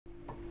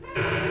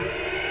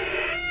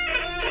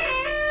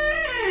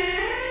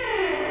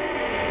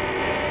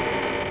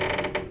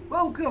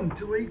Welcome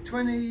to week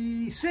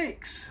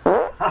 26.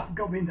 I've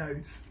got my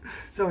notes,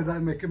 so I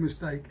don't make a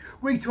mistake.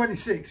 Week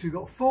 26, we've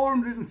got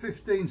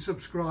 415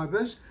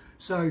 subscribers,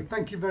 so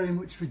thank you very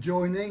much for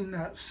joining.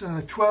 That's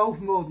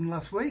 12 more than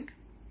last week,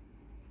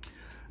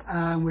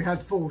 and we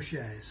had 4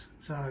 shares,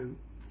 so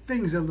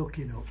things are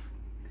looking up.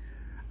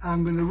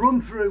 I'm going to run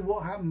through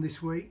what happened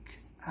this week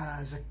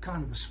as a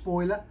kind of a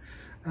spoiler.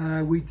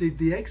 We did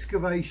the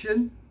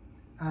excavation.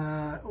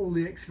 All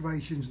the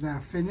excavation's now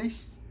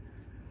finished.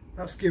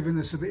 That's given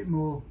us a bit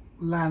more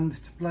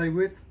land to play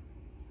with.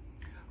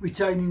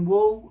 Retaining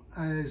wall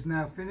is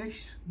now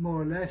finished, more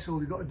or less. All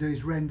we've got to do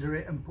is render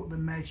it and put the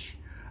mesh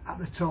at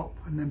the top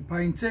and then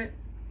paint it.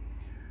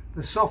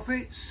 The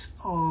soffits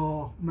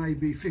are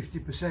maybe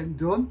 50%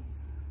 done.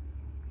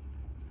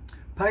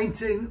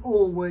 Painting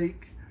all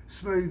week,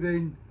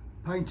 smoothing,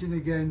 painting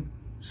again,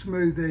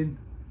 smoothing,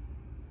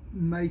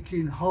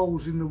 making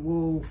holes in the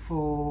wall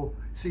for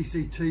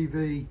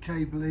CCTV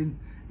cabling,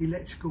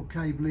 electrical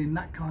cabling,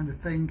 that kind of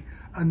thing,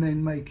 and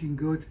then making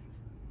good.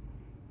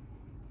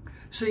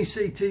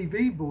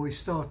 CCTV boys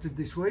started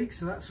this week,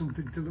 so that's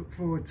something to look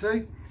forward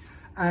to.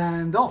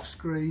 And off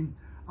screen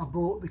I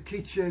bought the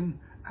kitchen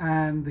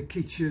and the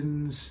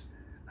kitchen's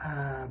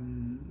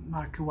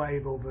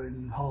microwave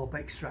oven, hob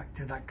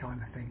extractor, that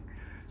kind of thing.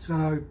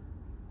 So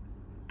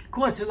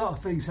quite a lot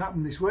of things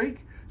happened this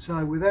week,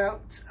 so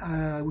without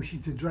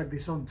wishing to drag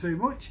this on too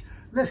much,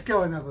 let's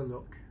go and have a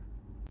look.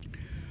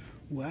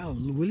 Well,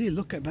 will you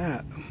look at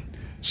that?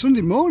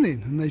 Sunday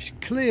morning, and they've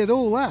cleared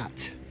all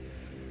that.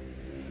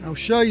 I'll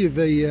show you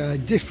the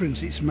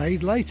difference it's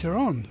made later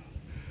on.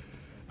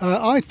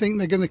 I think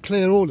they're going to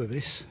clear all of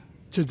this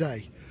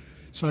today,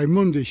 so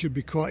Monday should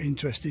be quite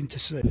interesting to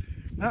see.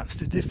 That's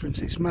the difference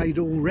it's made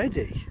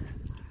already.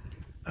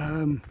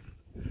 I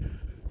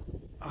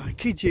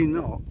kid you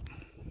not,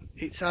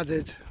 it's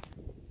added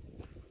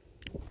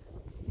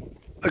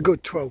a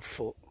good 12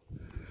 foot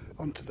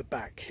onto the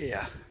back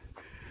here.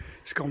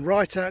 It's gone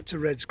right out to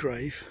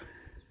Redsgrave,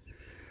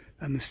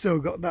 and they've still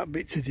got that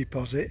bit to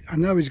deposit. I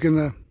know he's going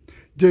to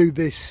do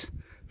this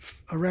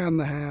around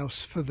the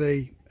house for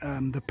the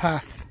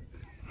path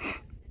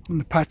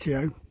and the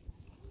patio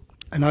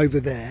and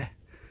over there,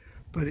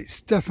 but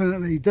it's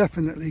definitely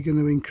going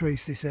to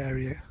increase this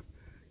area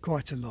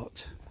quite a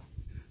lot.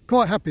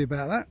 Quite happy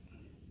about that.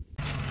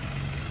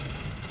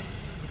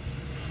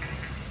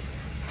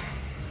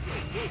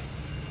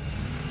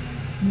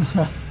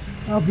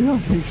 I'll be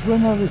honest,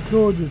 when I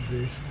recorded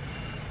this,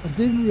 I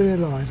didn't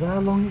realise how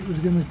long it was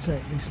going to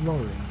take this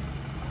lorry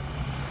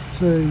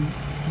to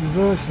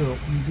reverse up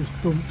and just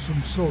dump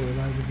some soil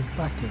over the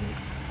back of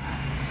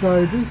it.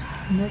 So this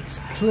next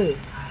clip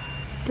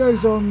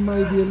goes on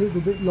maybe a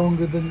little bit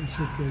longer than it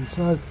should do.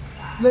 So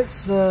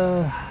let's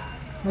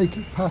make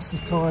it pass the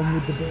time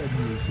with a bit of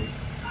music.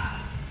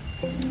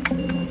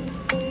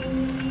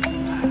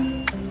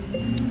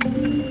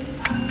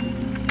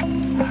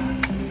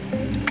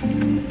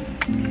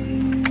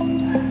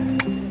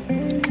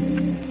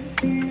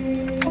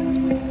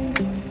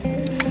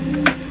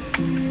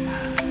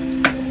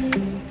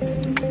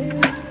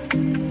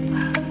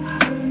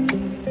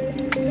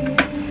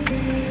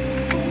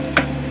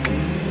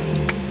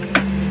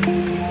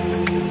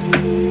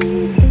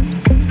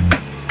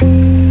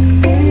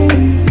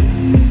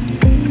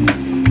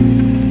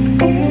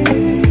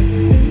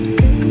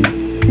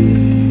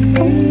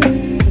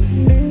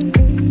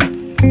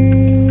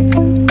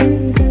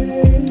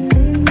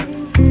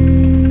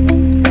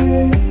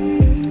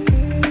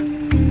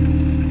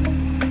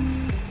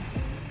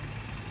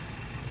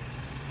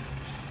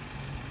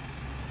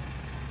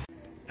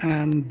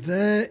 And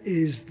there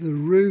is the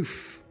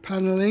roof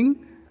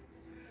panelling,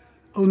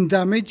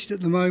 undamaged at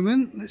the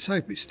moment. Let's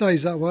hope it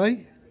stays that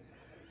way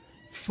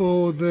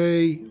for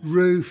the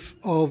roof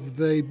of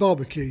the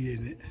barbecue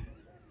unit.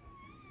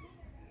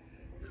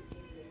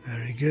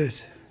 Very good.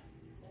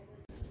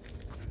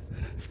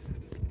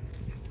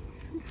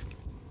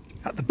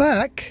 At the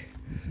back,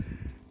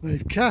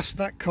 they've cast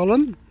that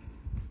column.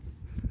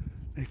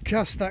 They've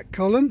cast that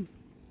column.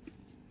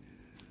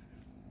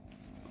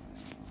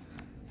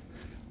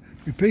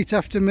 Repeat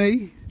after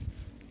me.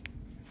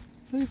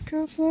 They've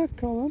cast that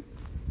column.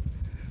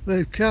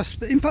 They've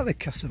cast, in fact they've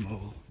cast them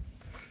all.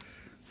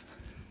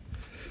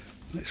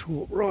 Let's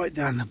walk right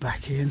down the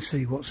back here and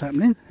see what's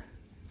happening.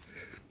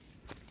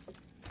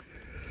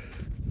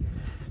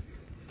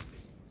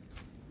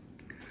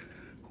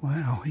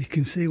 Wow, you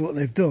can see what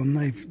they've done.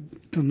 They've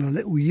done a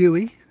little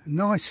U-ey, a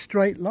nice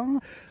straight line.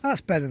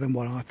 That's better than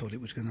what I thought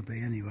it was going to be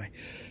anyway.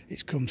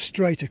 It's come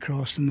straight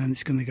across and then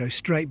it's going to go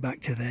straight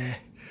back to there,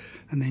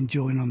 and then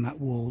join on that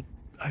wall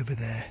over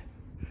there.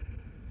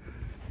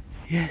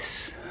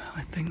 Yes,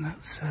 I think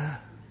that's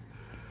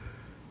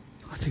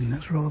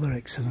rather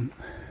excellent.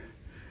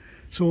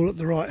 It's all at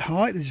the right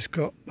height. They've just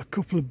got a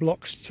couple of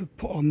blocks to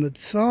put on the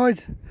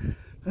side,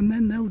 and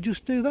then they'll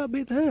just do that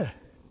bit there.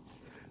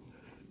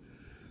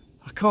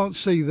 I can't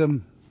see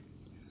them.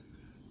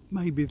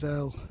 Maybe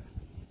they'll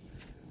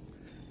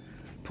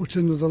put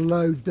another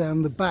load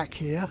down the back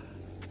here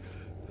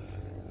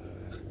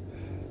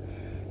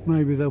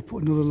maybe they'll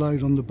put another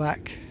load on the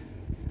back,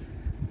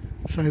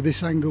 so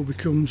this angle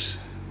becomes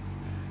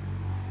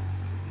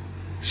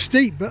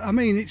steep. But I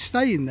mean, it's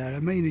staying there. I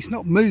mean, it's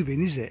not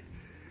moving, is it?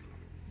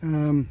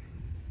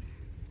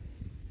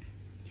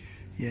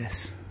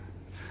 Yes,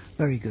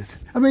 very good.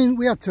 I mean,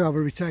 we had to have a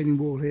retaining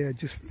wall here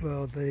just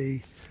for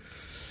the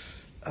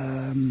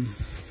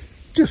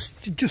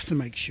just to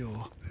make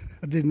sure.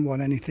 I didn't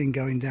want anything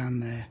going down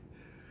there.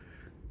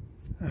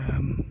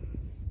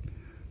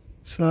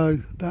 So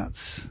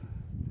that's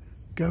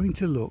going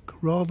to look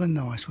rather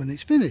nice when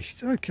it's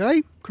finished.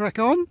 Okay, crack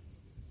on.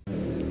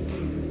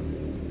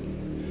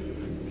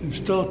 We've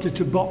started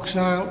to box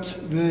out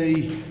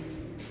the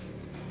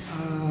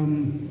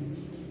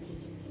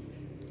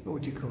what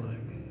would you call it?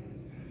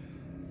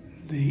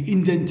 The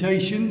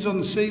indentations on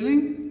the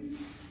ceiling.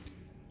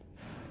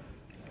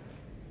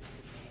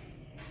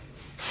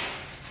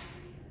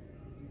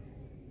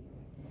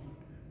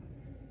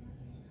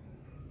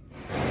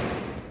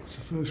 That's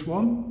the first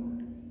one.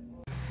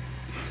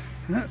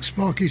 That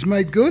Sparky's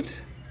made good.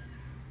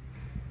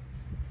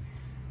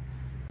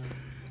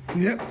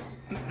 Yep.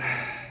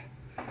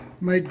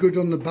 Made good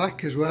on the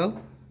back as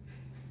well.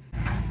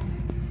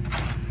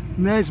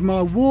 And there's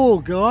my wall,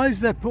 guys.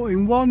 They're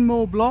putting one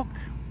more block,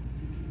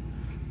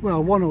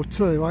 well, one or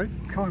two, I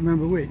can't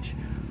remember which,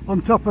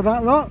 on top of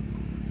that lot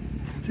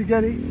to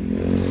get it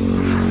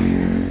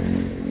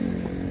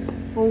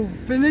all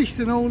finished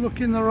and all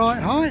looking the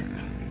right height.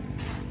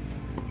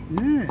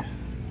 Yeah,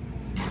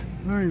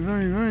 very,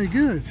 very, very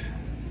good.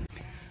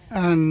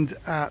 And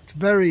at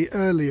very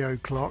early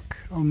o'clock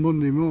on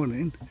Monday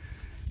morning,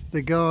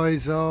 the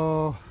guys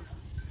are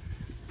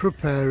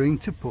preparing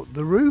to put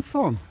the roof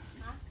on.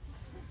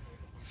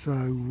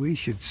 So we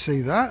should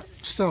see that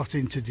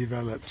starting to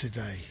develop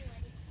today.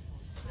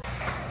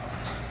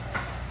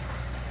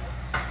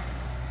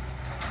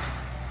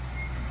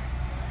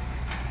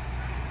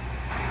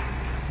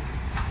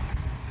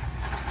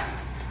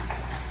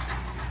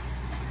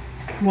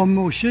 One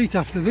more sheet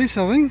after this,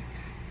 I think.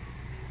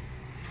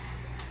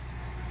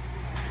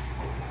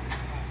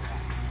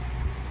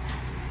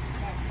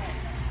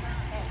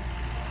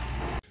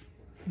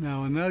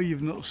 Now I know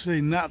you've not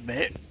seen that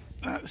bit.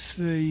 That's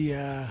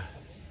the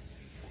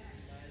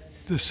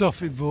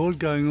soffit board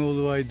going all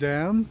the way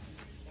down,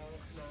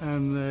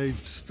 and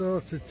they've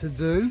started to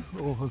do,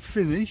 or have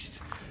finished,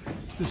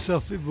 the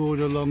soffit board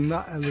along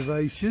that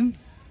elevation.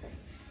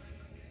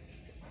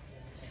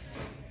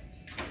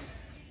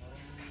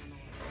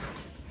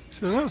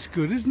 So that's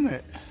good, isn't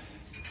it?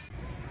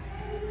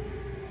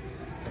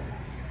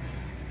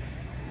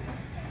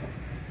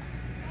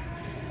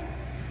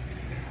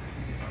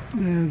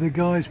 There are the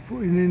guys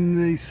putting in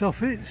the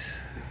soffits.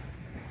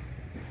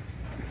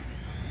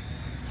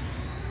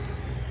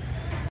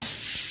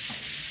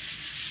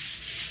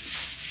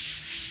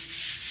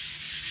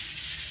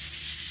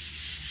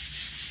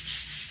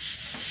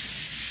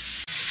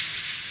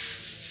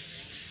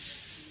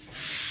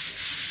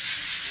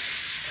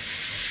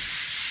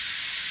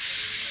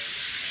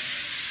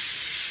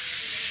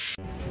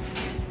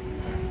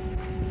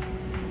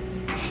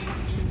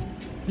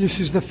 This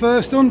is the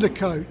first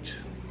undercoat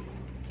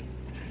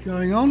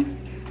going on.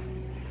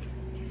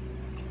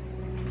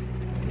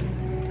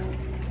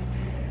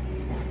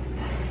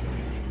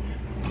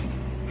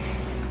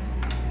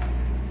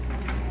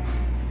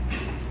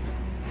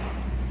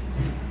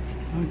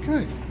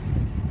 Okay.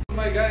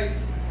 Hi guys.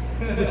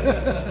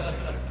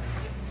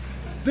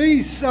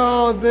 These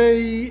are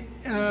the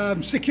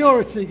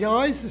security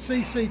guys, the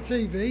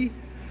CCTV.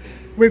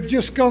 We've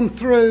just gone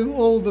through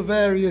all the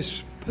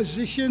various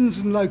positions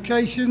and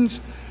locations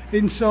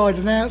inside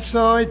and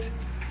outside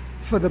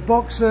for the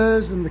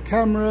boxers and the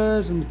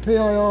cameras and the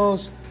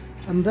PIRs,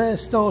 and they're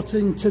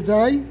starting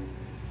today.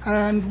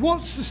 And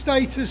what's the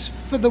status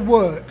for the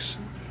works?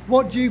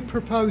 What do you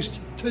propose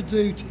to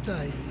do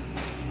today?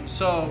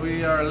 So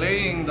we are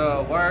laying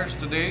the wires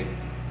today,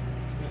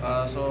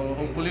 so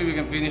hopefully we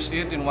can finish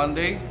it in one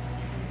day.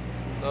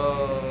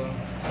 So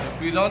if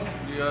we don't,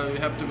 we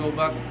have to go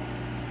back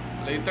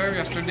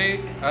later,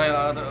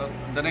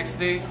 the next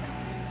day,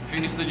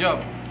 finish the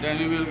job. Then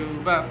we will go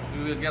back,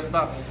 we will get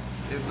back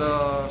if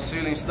the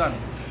ceiling is done.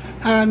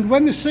 And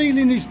when the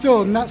ceiling is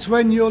done, that's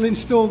when you'll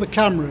install the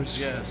cameras?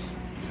 Yes,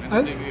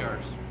 and the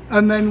DVRs.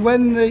 And then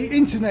when the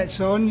internet's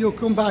on, you'll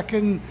come back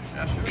and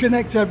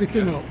connect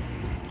everything up.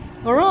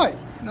 All right,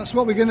 that's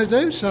what we're going to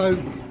do, so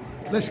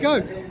let's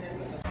go.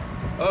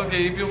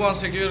 Okay, if you want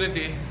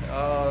security,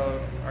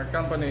 our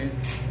company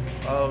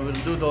will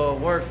do the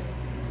work.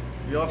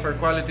 We offer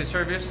quality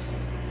service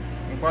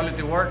and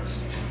quality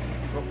works,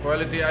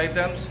 quality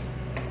items.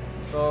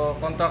 So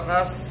contact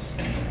us.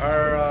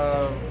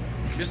 Our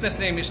business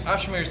name is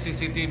Ashmere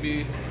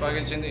CCTV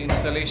Package and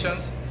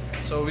Installations.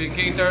 So we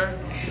cater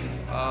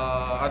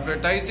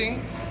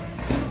advertising,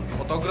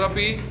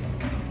 photography,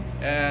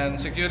 and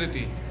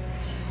security.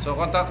 So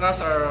contact us.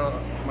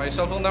 My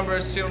cell phone number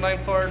is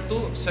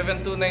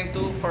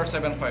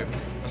 0942-7292-475.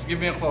 Just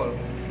give me a call.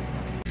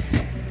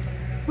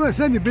 Well, it's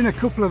only been a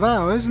couple of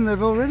hours and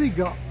they've already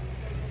got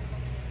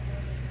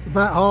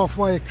about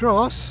halfway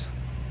across.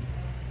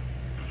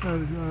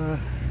 So,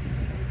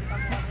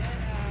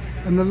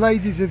 and the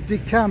ladies have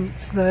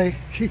decamped their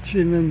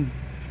kitchen and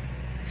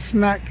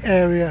snack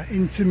area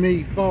into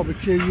me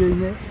barbecue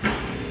unit,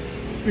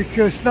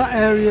 because that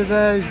area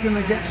there is going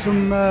to get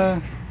some,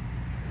 I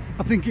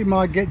think it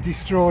might get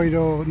destroyed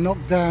or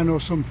knocked down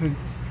or something.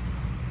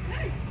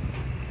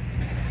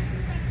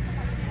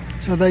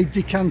 So they've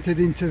decanted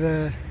into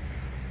there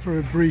for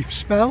a brief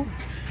spell.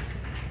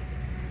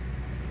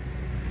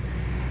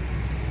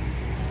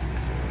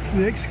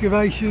 The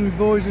excavation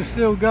boys are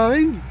still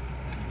going.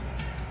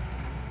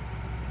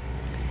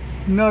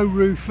 No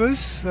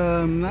roofers,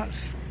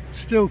 that's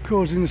still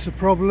causing us a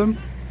problem.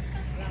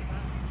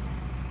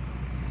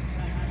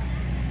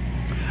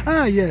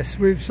 Ah yes,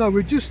 we've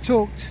just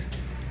talked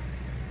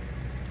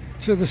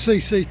to the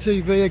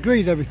CCTV,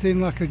 agreed everything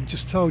like I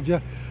just told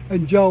you,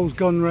 and Joel's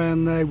gone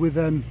round there with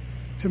them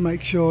to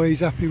make sure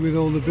he's happy with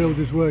all the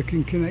builders'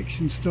 working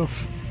connection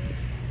stuff,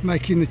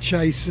 making the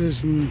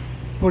chasers and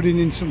putting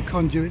in some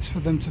conduits for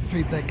them to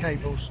feed their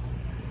cables.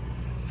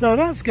 So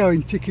that's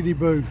going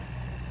tickety-boo.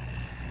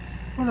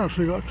 What else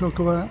we got to talk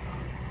about?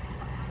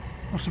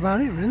 That's about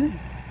it really.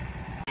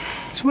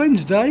 It's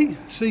Wednesday,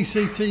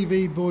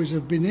 CCTV boys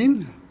have been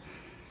in.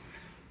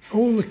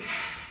 All the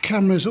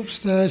cameras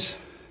upstairs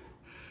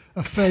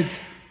are fed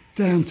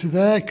down to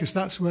there because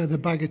that's where the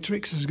bag of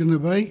tricks is going to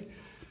be.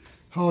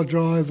 Hard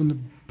drive and the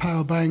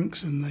power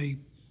banks and the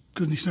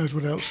goodness knows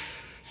what else,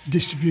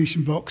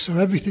 distribution box, so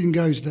everything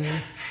goes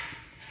there.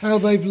 How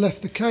they've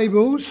left the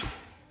cables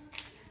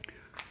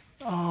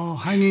are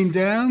hanging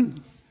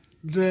down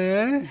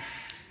there,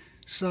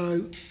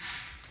 so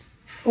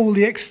all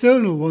the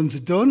external ones are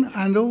done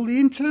and all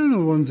the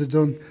internal ones are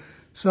done.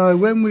 So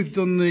when we've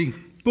done the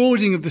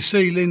boarding of the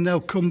ceiling, they'll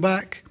come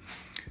back,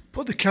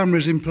 put the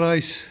cameras in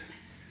place,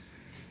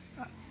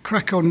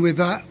 crack on with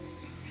that,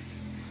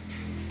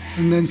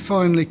 and then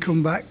finally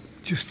come back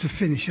just to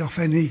finish off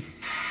any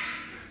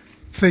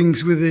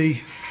things with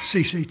the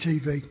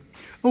CCTV.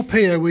 Up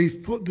here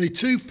we've put the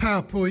two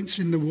power points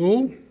in the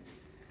wall.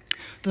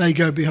 They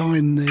go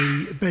behind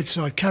the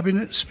bedside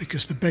cabinets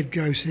because the bed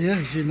goes here,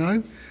 as you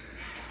know.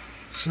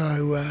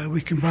 So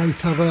we can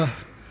both have a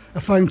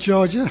phone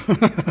charger.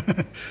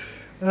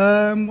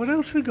 What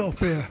else we got up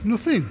here?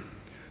 Nothing.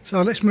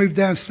 So let's move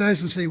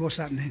downstairs and see what's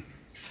happening.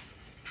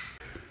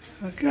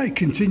 Okay,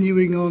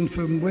 continuing on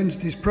from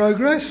Wednesday's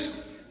progress.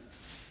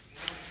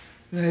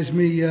 There's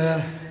me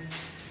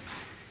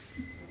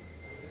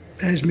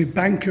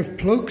bank of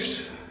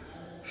plugs.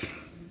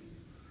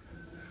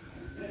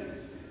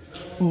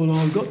 All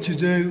I've got to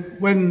do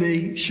when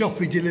the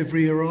Shopee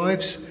delivery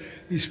arrives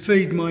is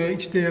feed my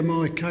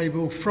HDMI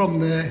cable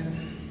from there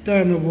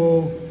down the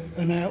wall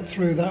and out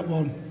through that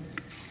one,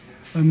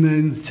 and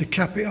then to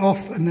cap it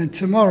off. And then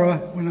tomorrow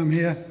when I'm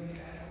here,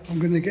 I'm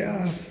going to get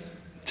a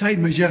tape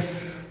measure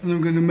and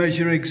I'm going to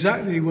measure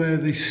exactly where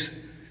this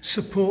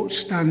support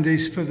stand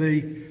is for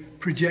the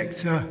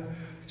projector,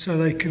 so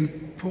they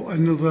can put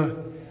another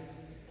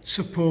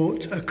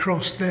support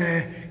across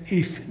there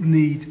if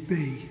need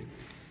be.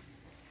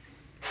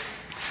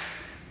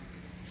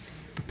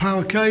 The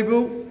power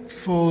cable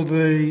for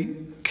the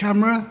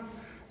camera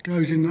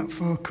goes in that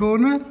far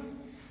corner.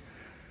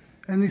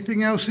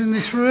 Anything else in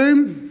this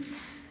room?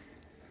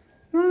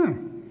 No.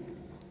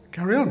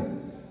 Carry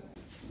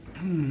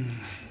on.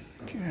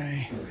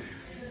 Okay.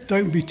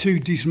 Don't be too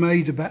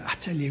dismayed about, I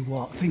tell you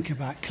what, think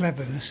about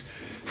cleverness.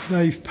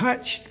 They've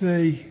patched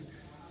the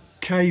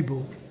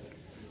cable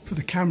for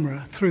the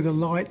camera through the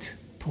light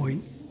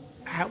point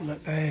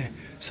outlet there,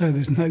 so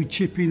there's no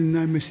chipping and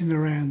no messing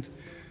around.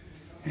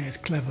 Yeah, it's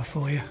clever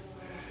for you.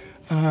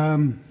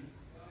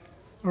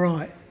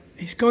 Right,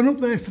 it's gone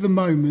up there for the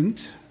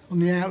moment on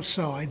the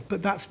outside,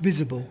 but that's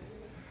visible.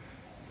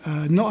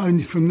 Not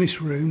only from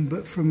this room,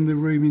 but from the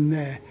room in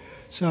there.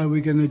 So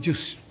we're going to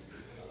just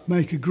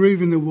make a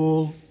groove in the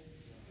wall,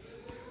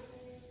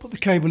 put the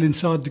cable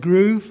inside the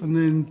groove and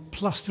then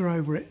plaster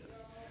over it.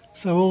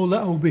 So all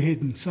that will be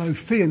hidden, so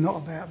fear not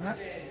about that.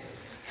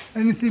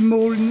 Anything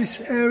more in this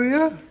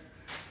area?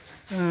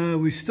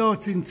 We're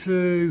starting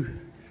to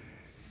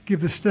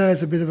give the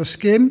stairs a bit of a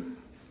skim.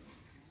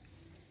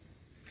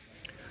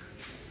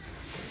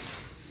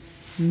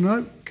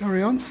 No,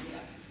 carry on.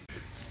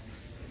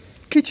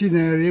 Kitchen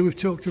area we've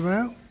talked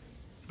about,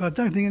 but I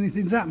don't think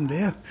anything's happened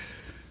here.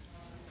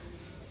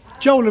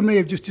 Joel and me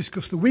have just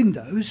discussed the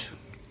windows.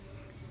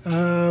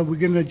 We're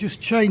going to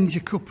just change a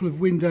couple of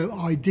window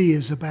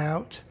ideas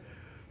about,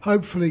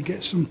 hopefully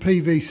get some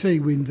PVC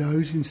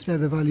windows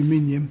instead of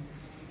aluminium.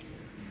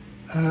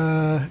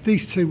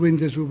 These two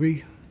windows will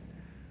be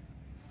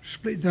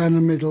split down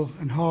the middle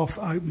and half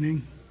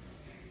opening.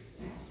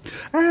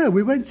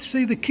 We went to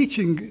see the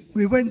kitchen.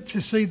 We went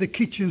to see the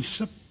kitchen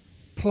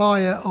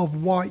supplier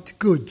of white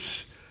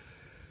goods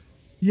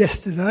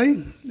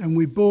yesterday, and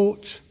we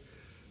bought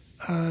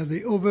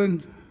the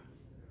oven,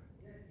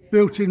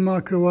 built-in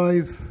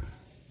microwave,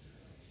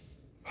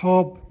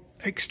 hob,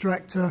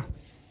 extractor.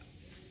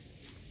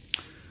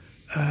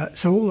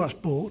 So all that's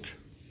bought.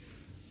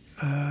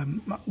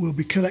 We'll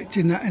be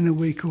collecting that in a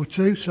week or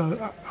two,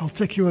 so I'll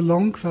take you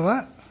along for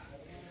that.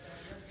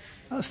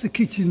 That's the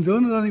kitchen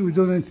done. I don't think we've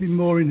done anything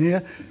more in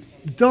here.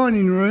 The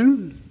dining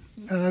room.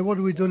 What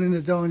have we done in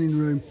the dining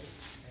room?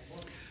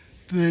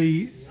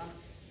 The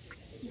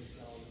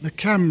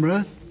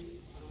camera,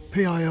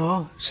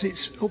 PIR,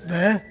 sits up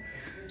there.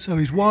 So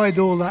he's wired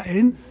all that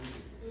in.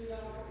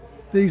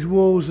 These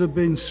walls have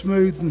been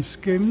smoothed and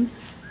skimmed.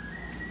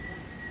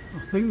 I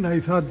think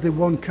they've had the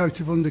one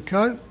coat of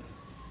undercoat.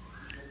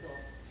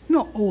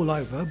 Not all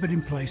over, but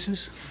in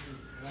places.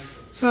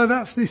 So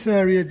that's this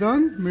area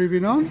done.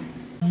 Moving on.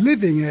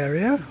 Living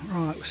area.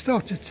 Right, we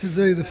started to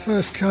do the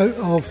first coat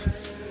of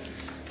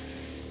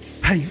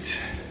paint.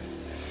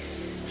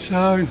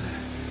 So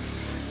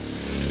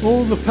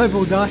all the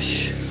pebble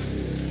dash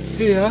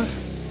here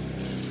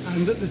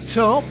and at the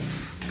top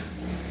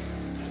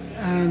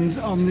and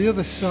on the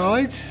other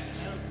side.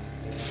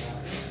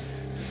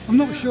 I'm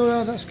not sure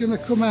how that's going to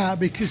come out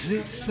because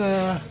it's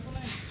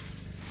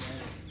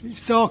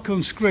dark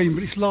on screen,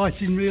 but it's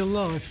light in real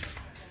life.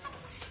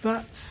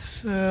 That's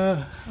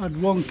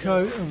had one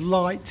coat of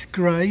light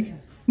grey,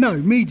 no,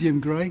 medium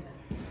grey.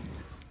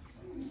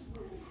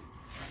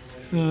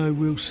 So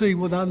we'll see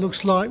what that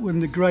looks like when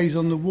the grey's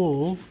on the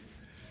wall,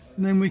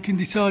 and then we can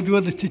decide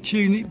whether to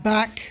tune it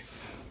back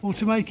or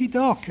to make it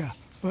darker.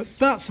 But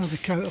that's had a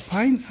coat of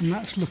paint and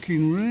that's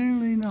looking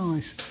really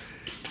nice.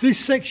 This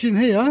section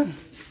here,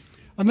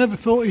 I never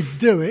thought he'd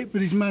do it,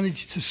 but he's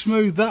managed to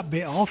smooth that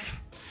bit off.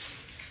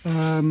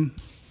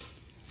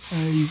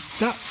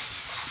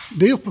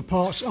 The upper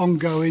part's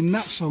ongoing,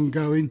 that's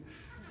ongoing.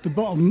 The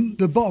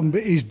bottom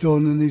bit is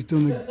done, and he's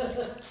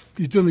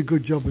done a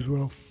good job as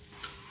well.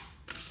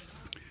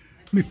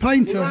 My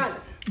painter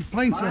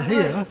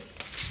here,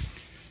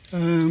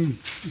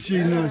 as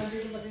you know,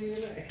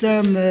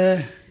 down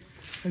there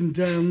and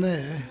down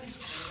there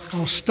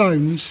are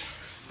stones,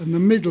 and the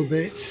middle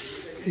bit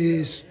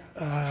is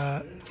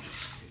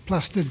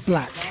plastered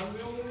black.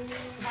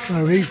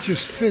 So he's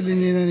just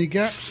filling in any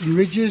gaps and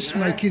ridges,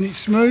 making it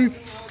smooth.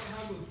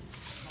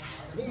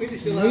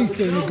 He's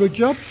doing a good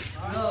job.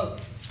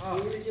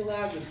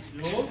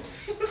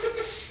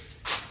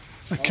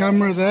 A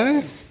camera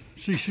there,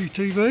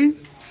 CCTV.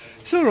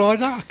 It's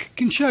alright, I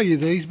can show you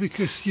these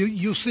because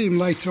you'll see them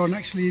later on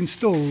actually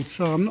installed,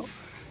 so I'm not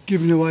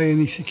giving away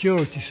any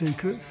security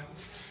secrets.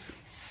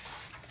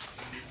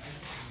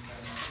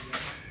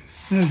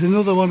 There's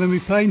another one of my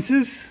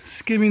painters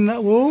skimming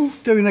that wall,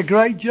 doing a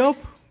great job.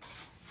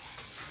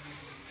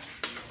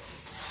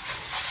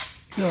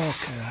 Look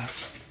at that.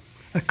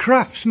 A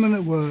craftsman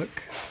at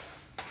work.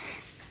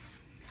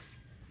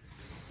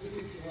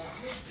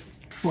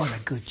 What a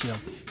good job.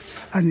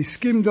 And he's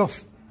skimmed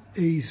off,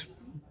 he's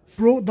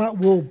brought that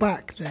wall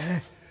back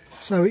there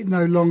so it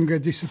no longer,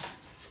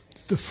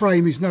 the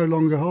frame is no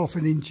longer half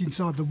an inch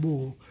inside the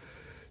wall.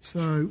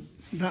 So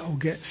that will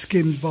get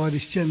skimmed by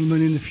this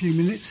gentleman in a few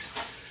minutes.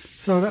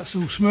 So that's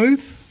all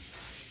smooth.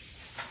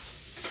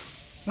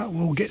 That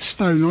will get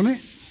stone on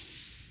it.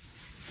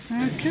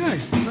 Okay,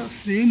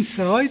 that's the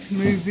inside.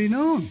 Moving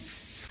on.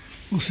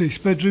 What's this?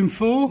 Bedroom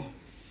 4.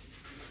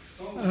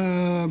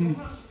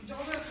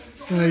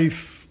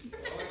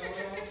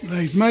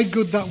 They've made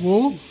good that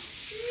wall.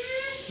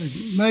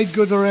 They've made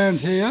good around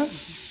here,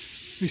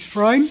 this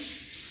frame.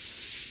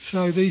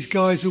 So these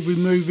guys will be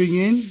moving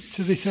in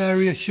to this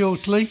area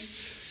shortly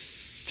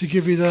to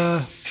give it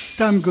a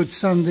damn good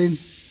sanding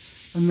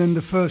and then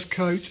the first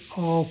coat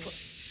of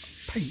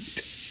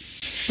paint.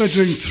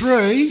 Bedroom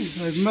 3,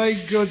 they've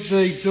made good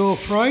the door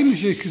frame,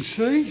 as you can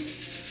see.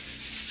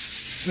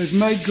 They've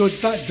made good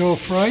that door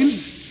frame.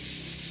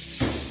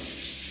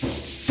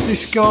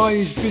 This guy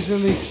is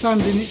busily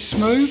sanding it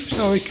smooth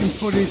so he can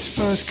put his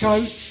first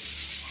coat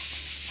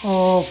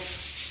of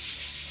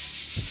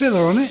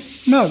filler on it.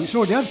 No, it's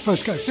already had the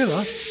first coat of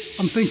filler.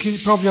 I'm thinking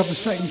it probably have the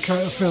second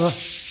coat of filler.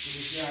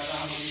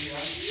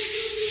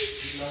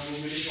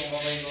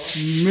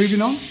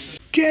 Moving on.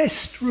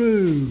 Guest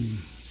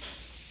room.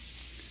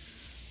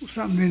 What's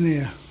happening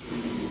here?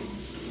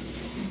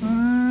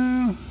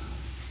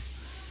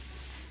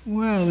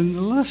 Well, in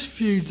the last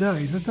few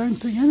days, I don't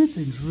think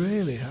anything's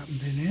really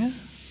happened in here.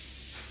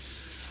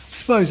 I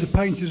suppose the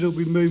painters will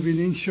be moving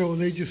in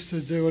shortly just to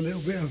do a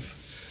little bit of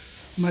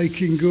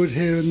making good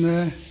here and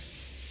there.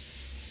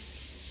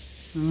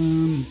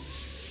 2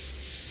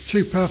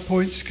 power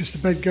points because the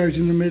bed goes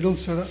in the middle,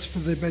 so that's for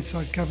the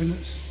bedside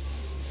cabinets.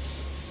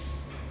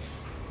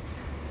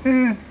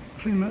 Yeah, I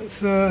think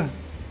that's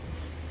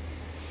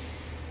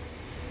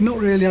not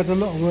really had a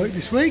lot of work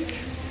this week.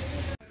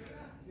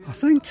 I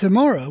think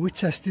tomorrow we're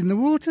testing the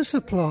water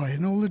supply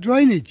and all the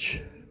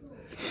drainage.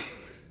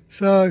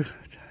 So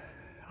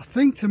I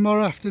think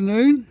tomorrow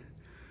afternoon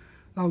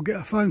I'll get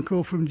a phone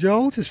call from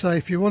Joel to say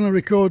if you want to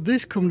record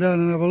this, come down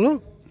and have a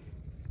look.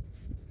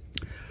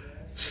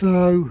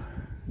 So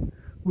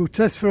we'll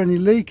test for any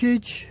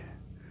leakage,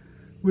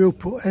 we'll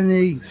put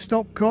any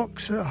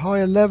stopcocks at a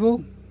higher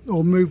level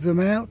or move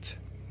them out.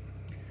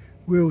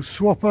 We'll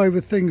swap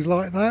over things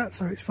like that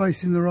so it's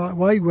facing the right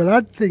way. We'll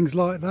add things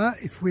like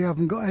that if we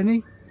haven't got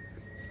any.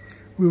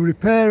 We'll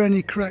repair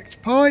any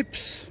cracked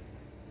pipes.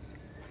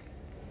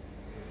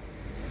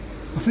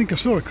 I think I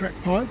saw a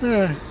cracked pipe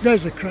there.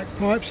 There's a cracked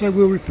pipe, so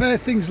we'll repair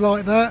things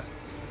like that.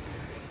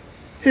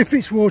 If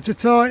it's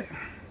watertight,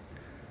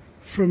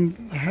 from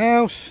the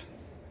house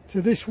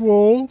to this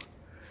wall,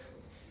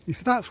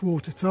 if that's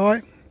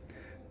watertight,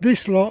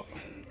 this lot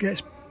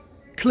gets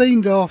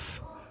cleaned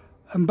off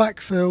and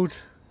backfilled,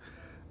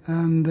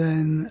 and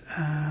then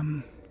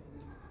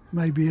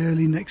maybe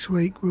early next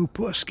week we'll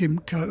put a skim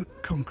coat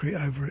of concrete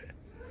over it.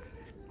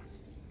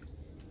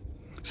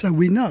 So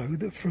we know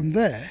that from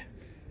there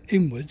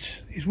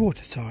inwards is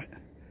watertight.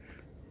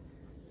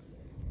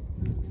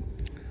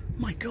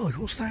 My God,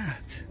 what's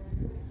that?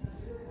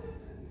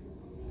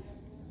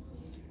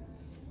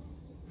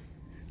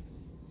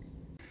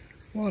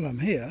 While I'm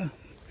here,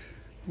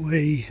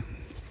 we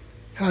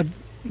had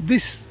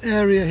this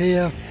area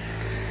here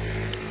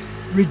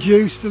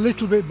reduced a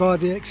little bit by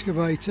the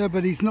excavator,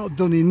 but he's not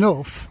done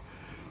enough,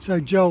 so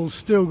Joel's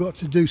still got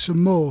to do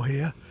some more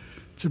here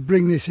to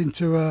bring this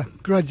into a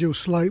gradual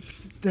slope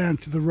down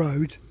to the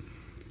road.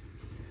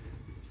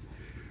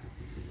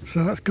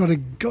 So that's got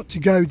to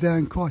go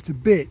down quite a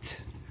bit.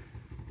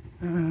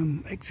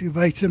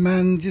 Excavator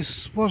man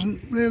just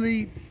wasn't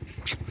really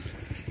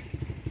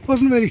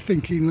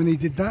thinking when he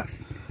did that,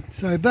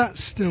 so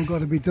that's still got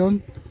to be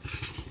done.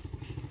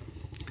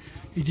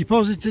 He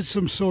deposited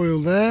some soil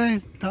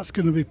there. That's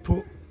going to be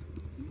put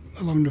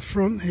along the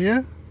front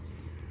here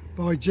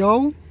by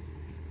Joel.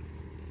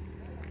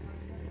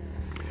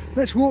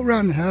 Let's walk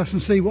around the house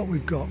and see what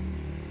we've got.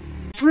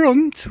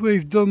 Front,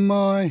 we've done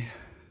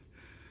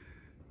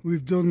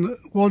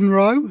one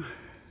row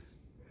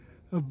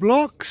of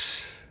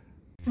blocks.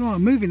 Right,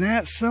 moving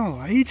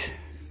outside,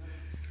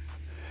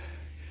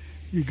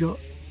 you've got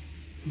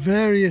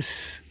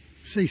various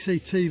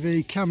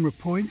CCTV camera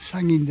points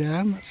hanging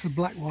down. That's the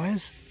black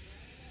wires.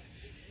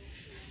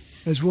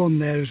 There's one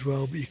there as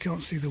well, but you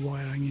can't see the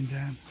wire hanging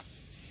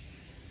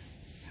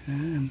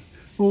down.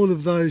 All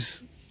of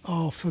those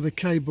are for the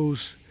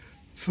cables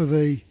for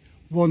the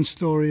 1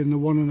 story and the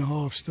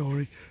 1.5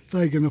 story.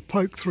 They're going to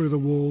poke through the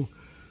wall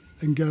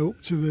and go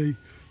up to the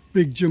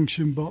big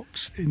junction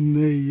box in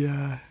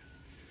the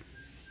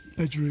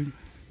bedroom.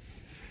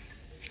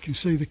 You can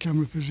see the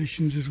camera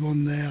positions. There's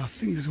one there. I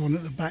think there's one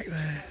at the back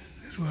there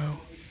as well.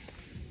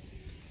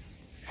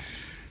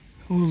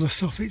 All the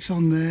soffits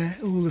on there,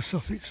 all the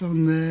soffits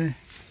on there.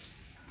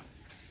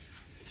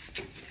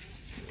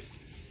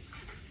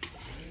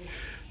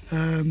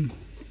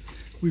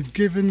 We've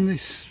given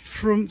this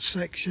front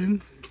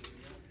section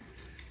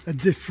a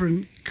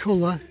different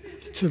colour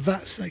to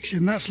that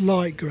section. That's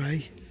light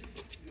grey,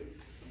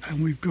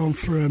 and we've gone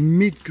for a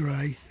mid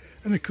grey,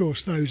 and of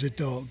course those are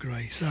dark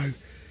grey, so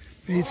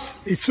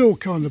it's all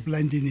kind of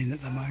blending in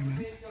at the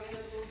moment.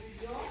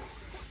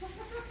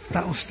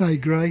 That'll stay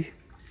grey.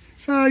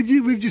 So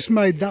we've just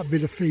made that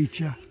bit a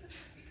feature.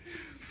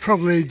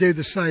 Probably do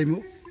the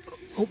same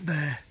up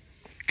there,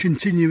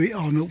 continue it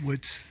on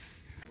upwards.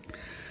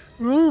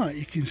 Right,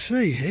 you can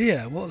see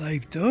here what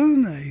they've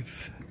done.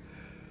 They've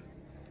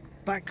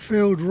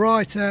backfilled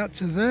right out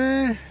to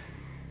there,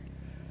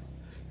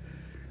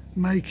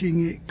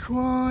 making it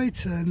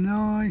quite a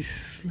nice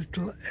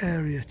little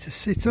area to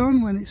sit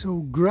on when it's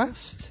all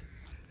grassed.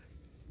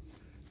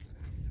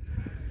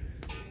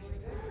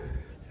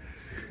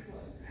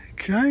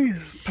 Okay,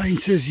 the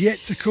painter's yet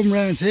to come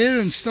round here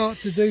and start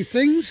to do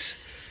things,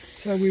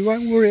 so we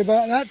won't worry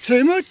about that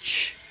too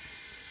much.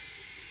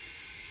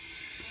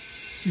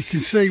 You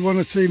can see 1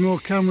 or 2 more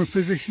camera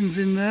positions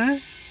in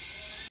there.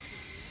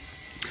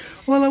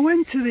 Well, I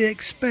went to the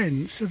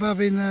expense of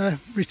having a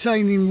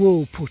retaining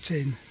wall put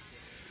in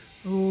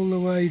all the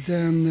way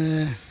down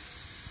there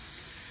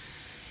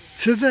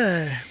to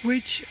there,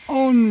 which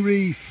on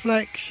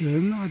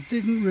reflection I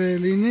didn't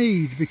really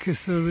need,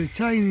 because the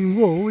retaining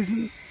wall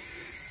isn't,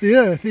 the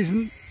earth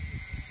isn't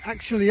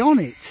actually on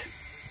it.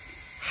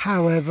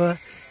 However,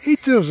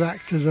 it does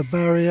act as a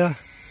barrier.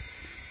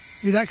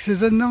 It acts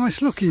as a nice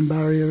looking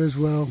barrier as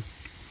well,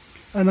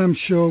 and I'm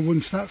sure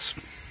once that's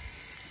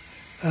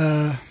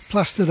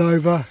plastered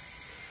over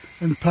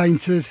and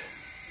painted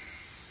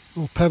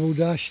or pebble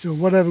dashed or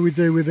whatever we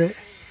do with it,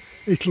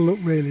 it'll look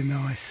really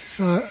nice.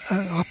 So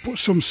I put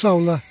some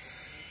solar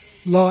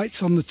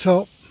lights on the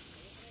top,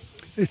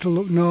 it'll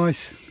look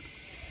nice.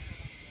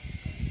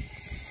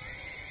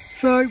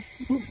 So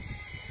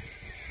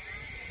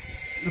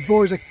the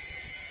boys are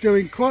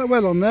doing quite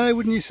well on there,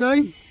 wouldn't you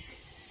say?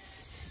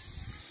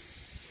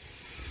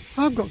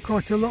 I've got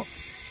quite a lot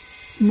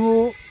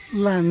more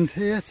land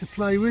here to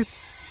play with.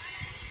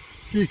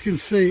 You can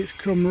see it's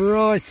come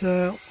right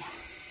out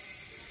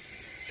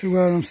to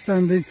where I'm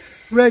standing.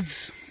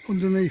 Red's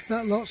underneath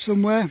that lot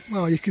somewhere.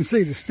 Well, you can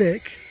see the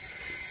stick.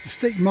 The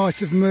stick might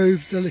have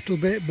moved a little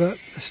bit, but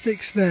the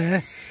stick's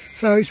there.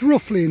 So it's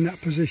roughly in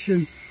that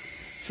position.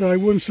 So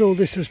once all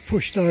this has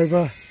pushed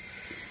over,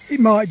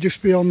 it might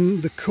just be on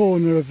the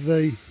corner of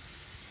the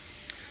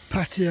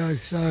patio.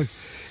 So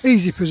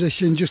easy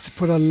position just to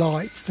put a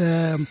light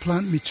there and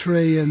plant my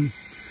tree and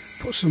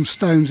put some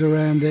stones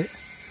around it.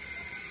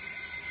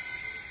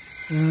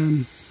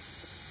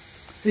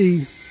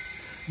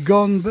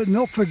 Gone but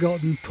not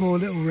forgotten, poor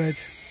little Red.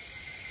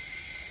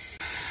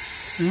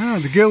 Ah,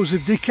 the girls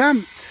have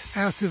decamped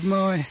out of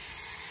my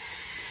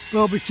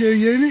barbecue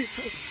unit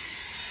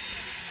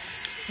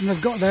and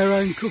they've got their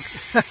own cook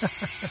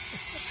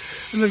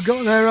and they've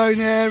got their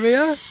own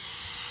area.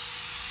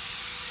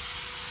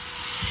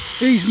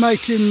 He's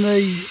making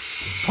the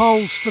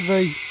poles for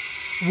the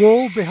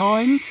wall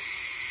behind.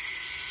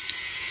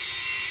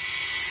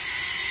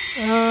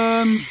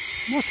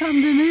 What's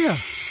happened in here?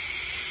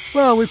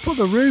 Well, we put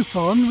the roof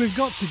on, we've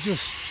got to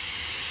just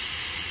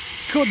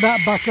cut that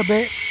back a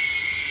bit,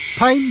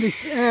 paint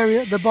this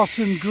area at the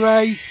bottom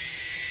grey,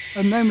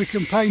 and then we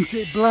can paint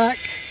it black.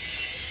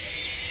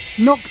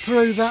 Knock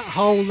through that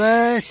hole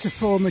there to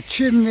form a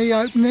chimney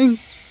opening.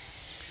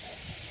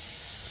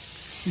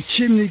 The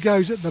chimney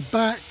goes at the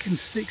back and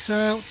sticks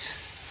out.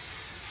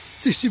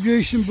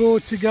 Distribution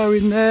board to go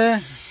in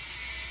there.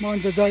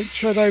 Mind I don't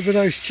tread over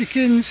those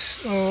chickens.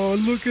 Oh,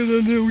 look at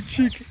the little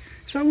chicken.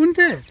 Is that one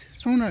dead?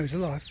 Oh no, it's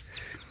alive.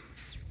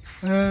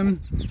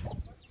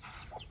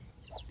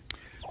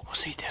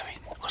 What's he doing?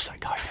 What's that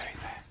guy doing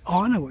there?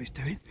 Oh, I know what he's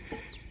doing.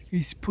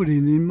 He's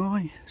putting in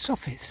my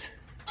soffits.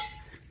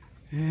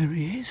 There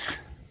he is.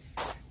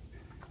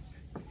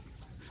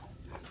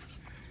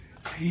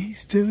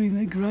 He's doing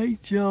a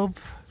great job.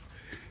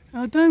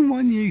 I don't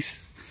want you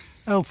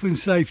health and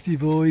safety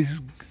boys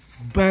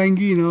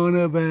banging on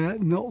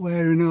about not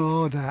wearing a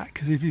hard hat,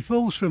 because if he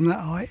falls from that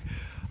height,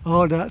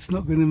 hard hat's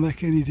not going to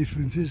make any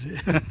difference, is it?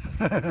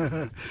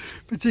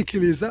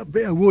 Particularly as that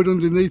bit of wood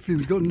underneath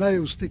him's got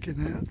nails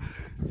sticking out.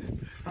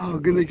 Oh,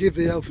 I'm going to give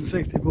the health and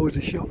safety boys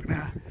a shock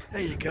now.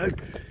 There you go.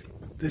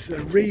 There's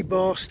a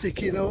rebar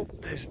sticking up,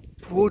 there's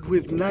wood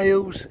with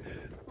nails,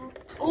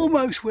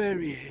 almost where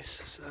he is.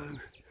 So,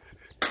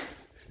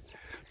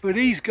 but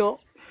he's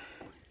got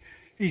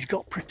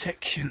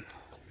protection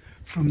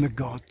from the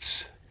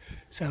gods,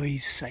 so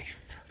he's safe.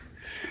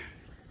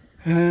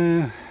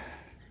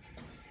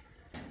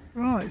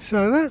 Right,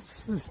 so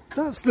that's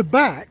the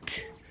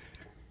back.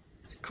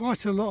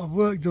 Quite a lot of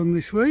work done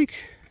this week.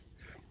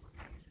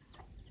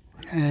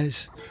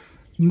 There's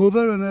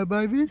mother and her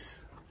babies,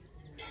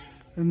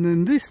 and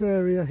then this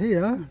area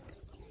here,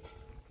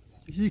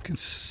 as you can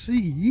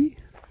see,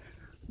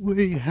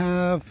 we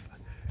have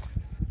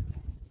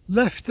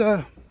left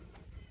a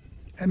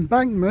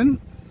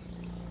embankment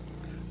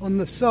on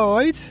the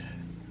side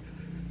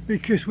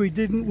because we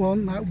didn't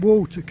want that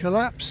wall to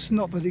collapse.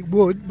 Not that it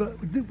would, but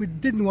we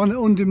didn't want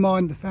to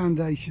undermine the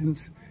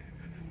foundations.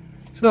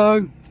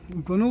 So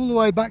we've gone all the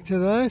way back to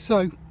there,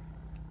 so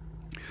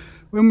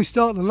when we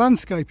start the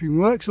landscaping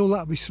works, all that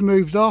will be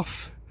smoothed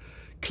off,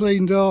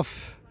 cleaned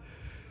off,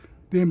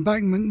 the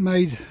embankment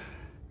made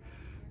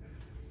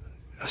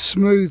a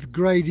smooth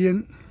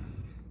gradient.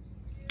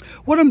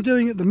 What I'm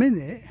doing at the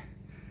minute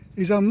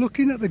is I'm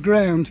looking at the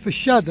ground for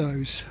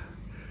shadows,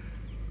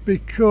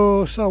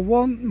 because I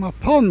want my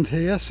pond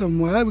here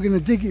somewhere. We're going to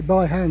dig it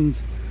by hand,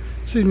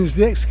 seeing as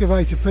the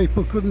excavator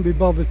people couldn't be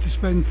bothered to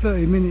spend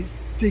 30 minutes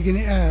digging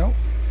it out.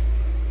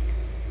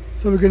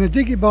 So we're going to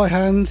dig it by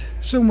hand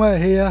somewhere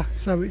here,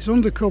 so it's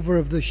under cover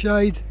of the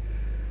shade,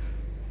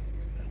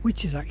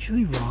 which is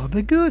actually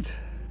rather good.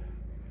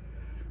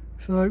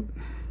 So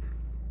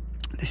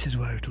this is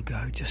where it'll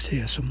go, just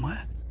here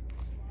somewhere.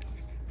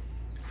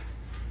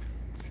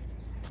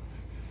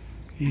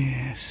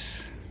 Yes.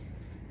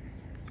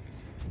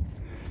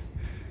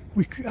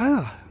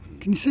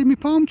 Can you see my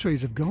palm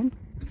trees have gone?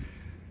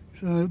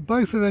 So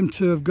both of them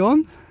two have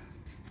gone,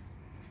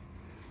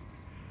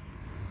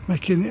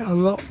 making it a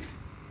lot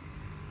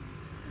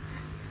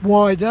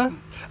wider.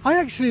 I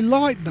actually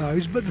like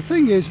those, but the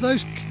thing is,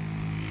 those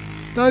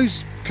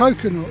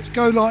coconuts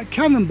go like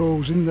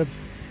cannonballs in the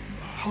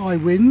high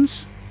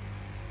winds,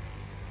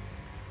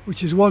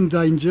 which is one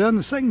danger, and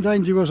the second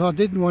danger was I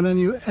didn't want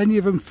any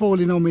of them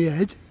falling on my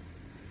head.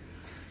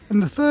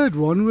 And the third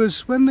one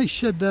was when they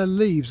shed their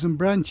leaves and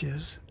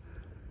branches,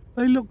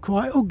 they look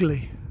quite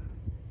ugly.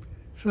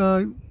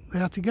 So they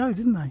had to go,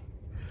 didn't they?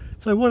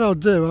 So what I'll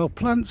do, I'll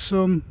plant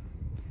something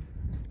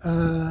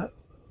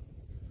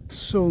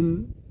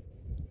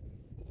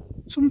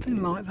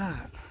like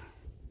that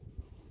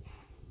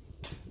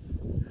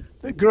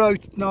grow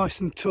nice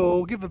and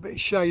tall, give a bit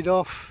of shade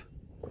off,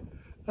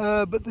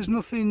 but there's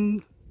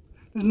nothing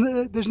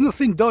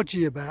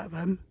dodgy about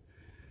them.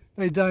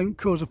 They don't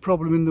cause a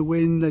problem in the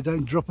wind, they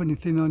don't drop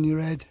anything on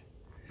your head.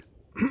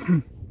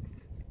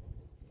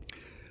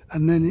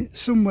 And then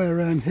somewhere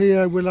around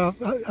here we'll have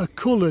a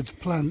coloured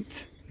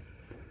plant.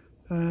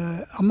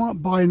 I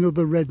might buy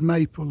another red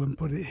maple and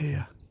put it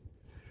here.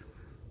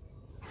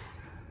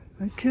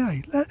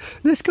 Okay,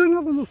 let's go and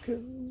have a look at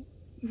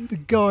the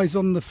guys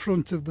on the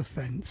front of the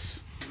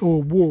fence,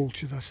 or wall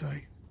should I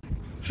say.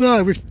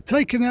 So we've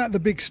taken out the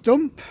big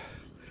stump,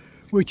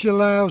 which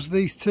allows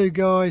these two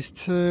guys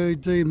to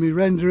do me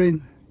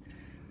rendering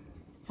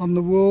on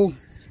the wall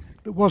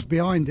that was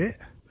behind it.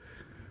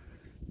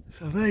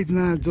 So they've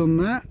now done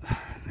that.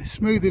 They're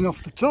smoothing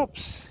off the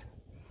tops.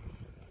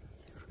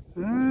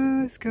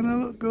 It's going to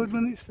look good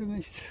when it's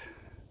finished.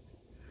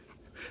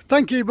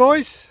 Thank you,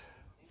 boys.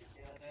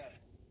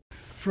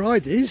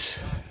 Fridays,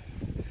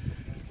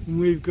 and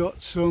we've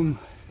got some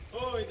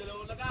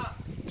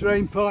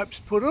drain pipes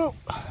put up.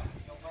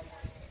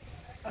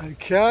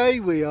 Okay,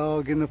 we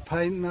are going to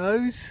paint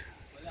those,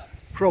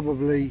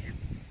 probably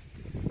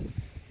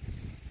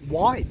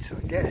white,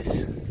 I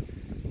guess.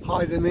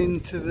 Hide them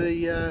into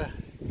the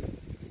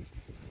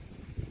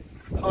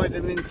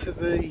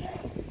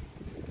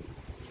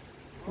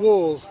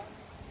wall.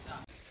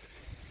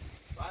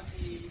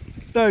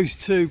 Those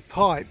two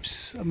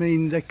pipes, I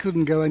mean, they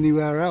couldn't go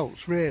anywhere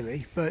else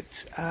really,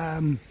 but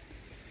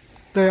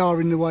they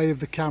are in the way of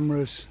the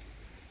cameras,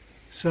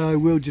 so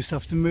we'll just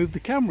have to move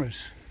the cameras.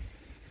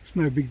 It's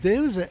no big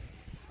deal, is it?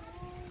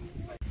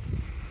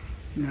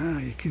 Now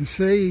you can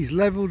see he's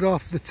levelled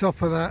off the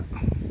top of that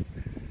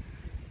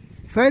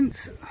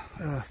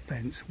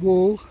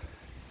wall,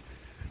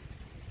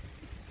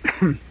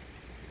 and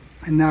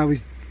now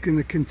he's going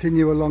to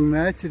continue along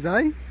there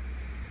today.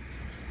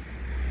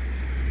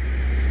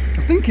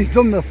 I think he's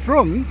done the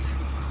front,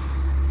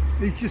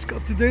 he's just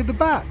got to do the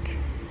back.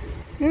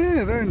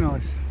 Yeah, very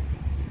nice.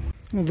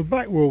 Well, the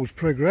back wall's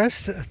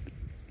progressed a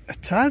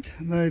tad,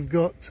 and they've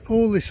got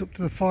all this up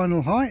to the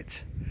final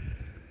height.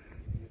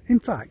 In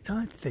fact,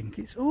 I think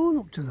it's all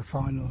up to the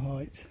final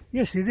height.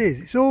 Yes, it is.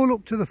 It's all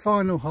up to the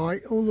final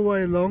height, all the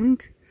way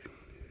along.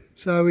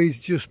 So he's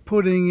just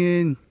putting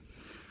in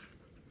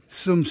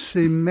some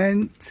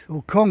cement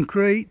or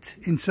concrete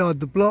inside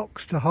the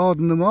blocks to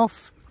harden them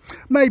off.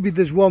 Maybe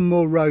there's one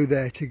more row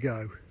there to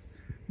go.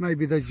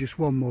 Maybe there's just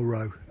one more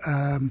row.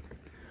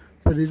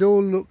 But it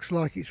all looks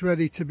like it's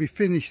ready to be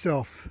finished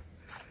off.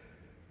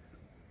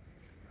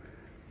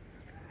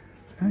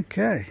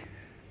 Okay.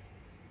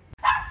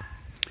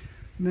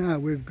 Now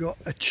we've got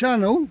a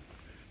channel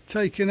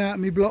taking out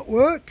my block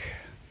work,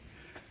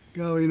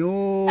 going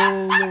all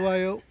the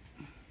way up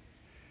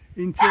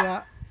into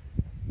that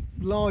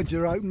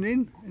larger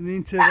opening and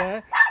into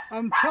there.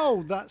 I'm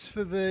told that's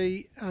for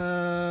the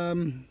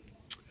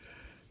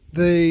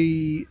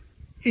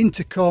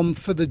intercom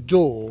for the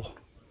door.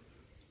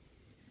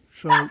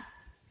 So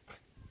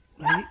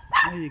there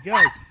you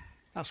go.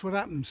 That's what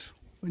happens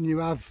when you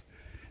have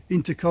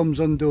intercoms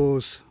on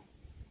doors.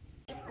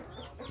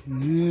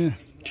 Yeah,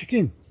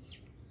 chicken.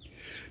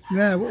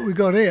 Now what we've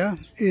got here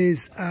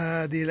is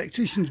the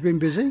electrician's been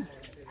busy.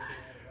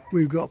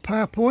 We've got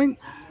PowerPoint,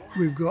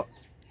 we've got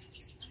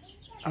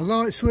a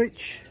light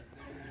switch,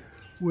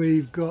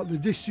 we've got the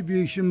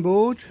distribution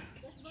board,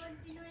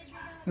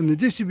 and the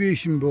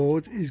distribution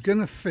board is going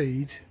to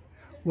feed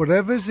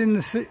whatever's in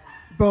the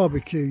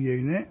barbecue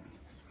unit.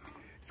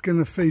 It's going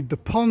to feed the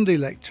pond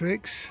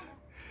electrics,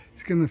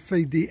 it's going to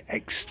feed the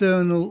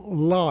external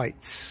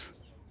lights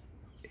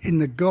in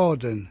the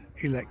garden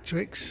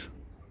electrics.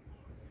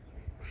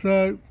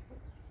 So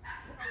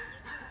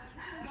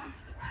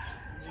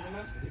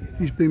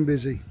he's been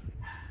busy.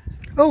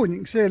 Oh, and you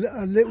can see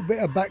a little bit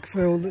of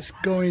backfill that's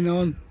going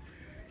on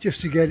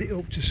just to get it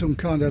up to some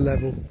kind of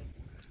level.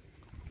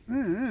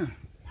 Yeah.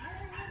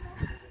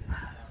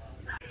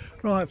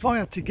 Right, if I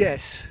had to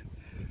guess,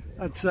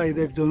 I'd say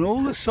they've done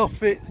all the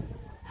soffit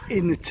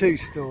in the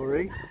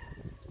 2-storey.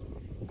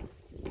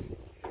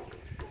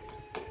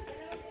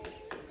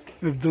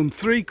 They've done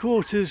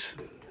 3/4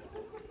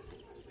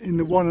 in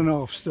the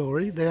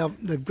 1.5-storey.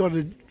 They've got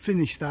to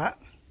finish that.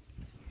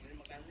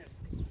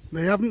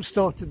 They haven't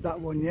started that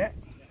one yet,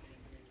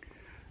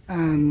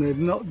 and they've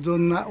not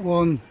done that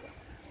one,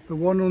 the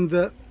one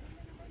under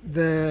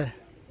there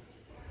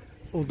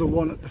or the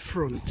one at the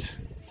front.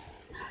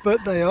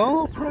 But they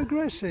are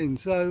progressing,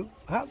 so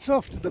hats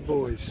off to the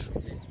boys.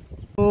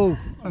 Oh,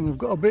 and I've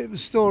got a bit of a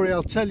story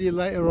I'll tell you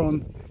later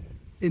on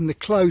in the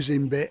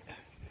closing bit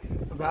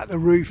about the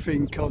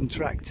roofing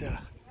contractor.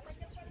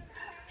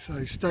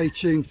 So stay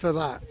tuned for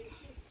that.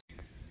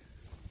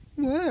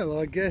 Well,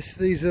 I guess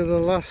these are the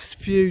last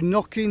few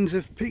knockings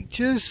of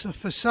pictures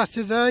for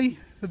Saturday,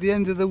 for the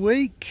end of the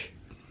week.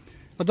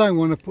 I don't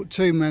want to put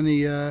too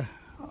many on,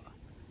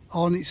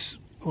 it's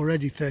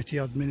already 30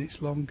 odd minutes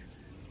long.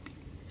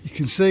 You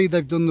can see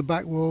they've done the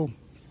back wall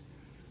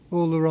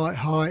all the right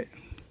height.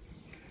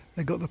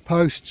 They've got the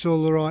posts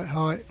all the right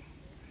height.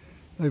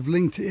 They've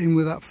linked it in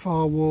with that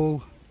far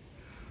wall.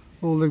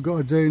 All they've got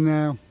to do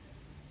now,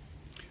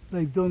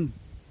 they've done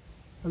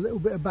a little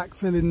bit of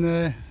backfill in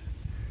there.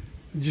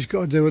 They've just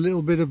got to do a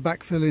little bit of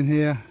backfill in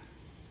here.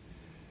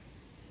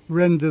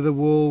 Render the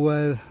wall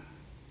where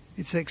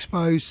it's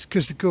exposed,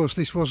 because of course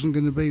this wasn't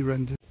going to be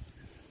rendered.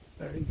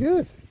 Very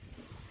good.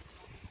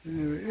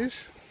 There it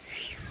is.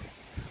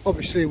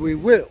 Obviously we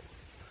will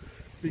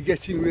be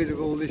getting rid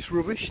of all this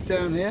rubbish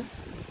down here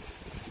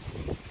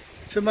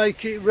to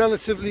make it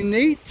relatively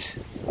neat.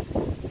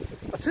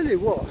 I tell you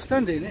what,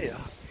 standing here,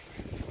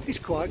 it's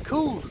quite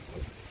cool.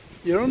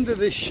 You're under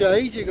this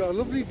shade, you've got a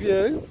lovely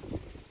view.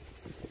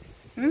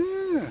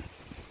 Yeah,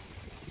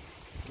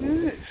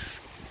 it's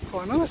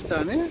quite nice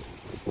down here.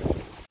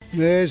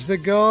 There's the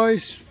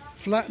guys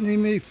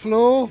flattening the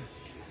floor,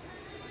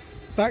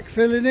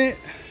 backfilling it.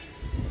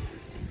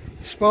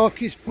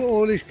 Sparky's put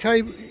all his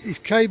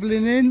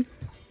cabling in.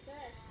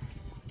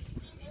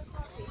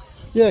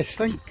 Yes,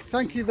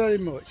 thank you very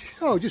much.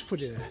 Oh, just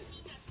put it there.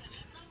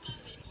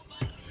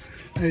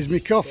 There's my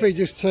coffee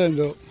just turned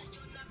up.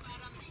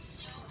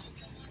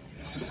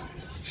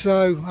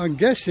 So I'm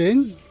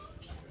guessing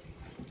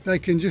they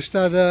can just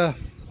add a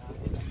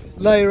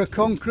layer of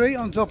concrete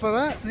on top of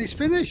that and it's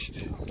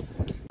finished.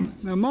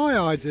 Now my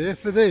idea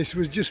for this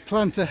was just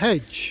plant a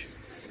hedge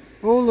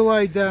all the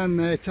way down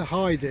there to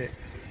hide it.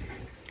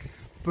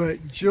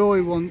 But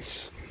Joy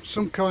wants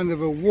some kind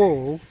of a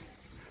wall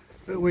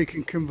that we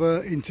can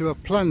convert into a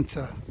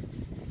planter,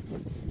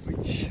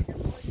 which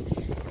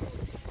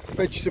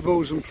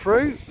vegetables and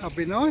fruit, that'd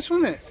be nice,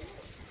 wouldn't it?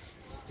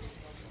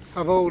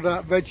 Have all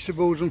that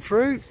vegetables and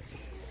fruit.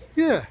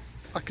 Yeah,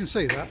 I can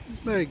see that.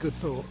 Very good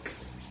thought.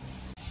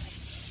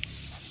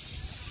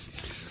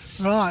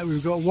 Right,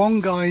 we've got one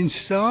guy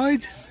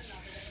inside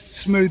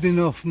smoothing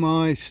off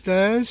my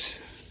stairs,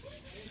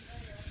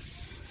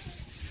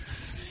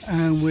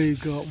 and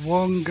we've got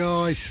one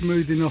guy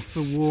smoothing off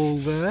the wall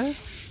there.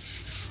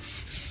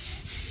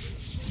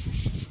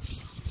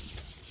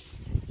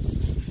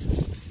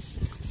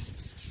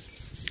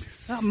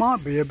 That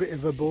might be a bit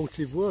of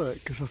abortive work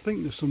because I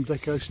think there's some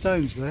deco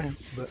stones there,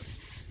 but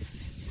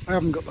I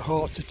haven't got the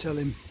heart to tell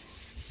him.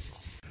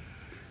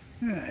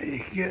 There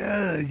you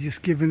go,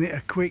 just giving it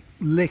a quick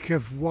lick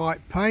of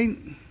white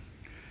paint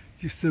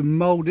just to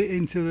mould it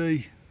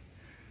into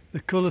the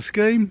colour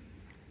scheme.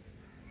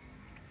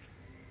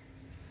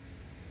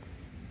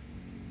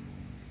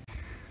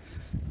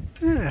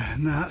 Yeah,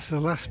 now that's the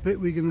last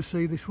bit we're going to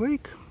see this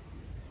week.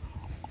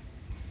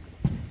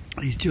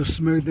 He's just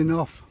smoothing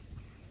off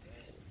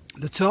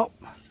the top,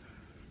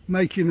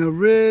 making a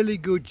really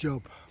good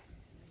job.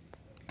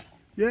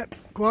 Yep,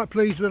 quite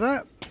pleased with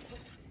that.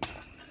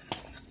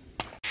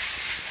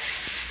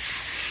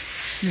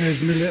 There's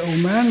my little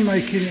man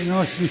making it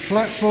nice and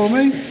flat for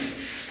me.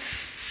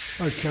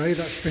 Okay,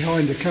 that's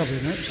behind the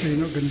cabinet, so you're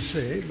not going to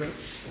see it, but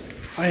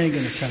I ain't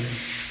going to tell him.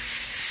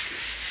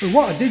 But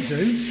what I did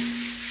do,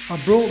 I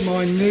brought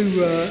my new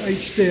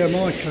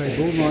HDMI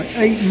cable, my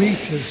 8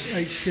 meters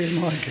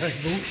HDMI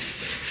cable,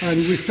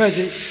 and we fed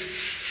it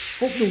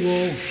up the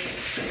wall,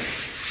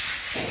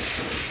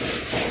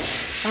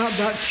 out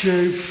that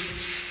tube,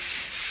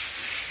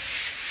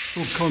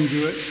 or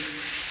conduit,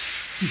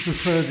 you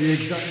prefer the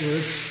exact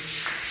word,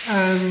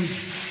 and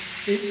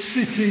it's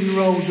sitting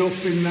rolled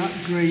up in that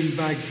green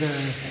bag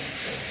there.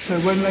 So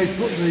when they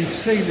put the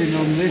ceiling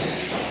on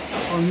this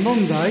on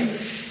Monday,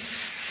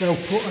 they'll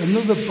put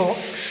another box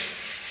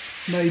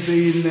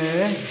maybe in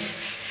there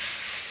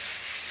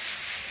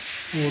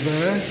or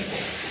there,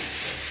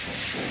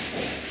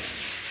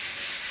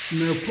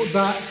 and they'll put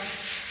that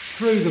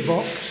through the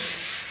box,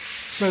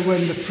 so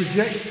when the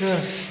projector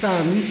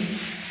stand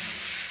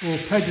or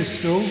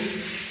pedestal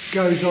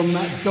goes on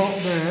that dot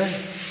there,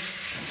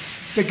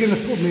 they're going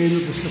to put me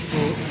another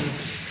support there.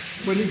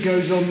 When it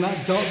goes on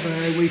that dot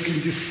there, we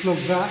can just plug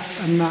that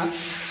and that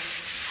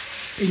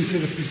into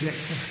the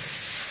projector,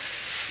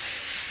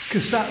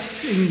 because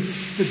that's in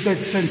the dead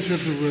centre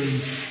of the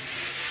room.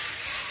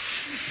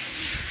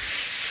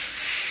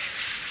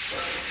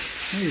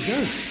 There you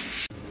go.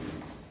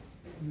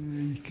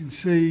 You can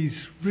see he's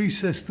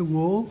recessed the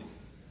wall,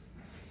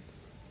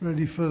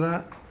 ready for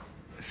that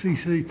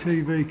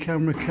CCTV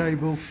camera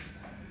cable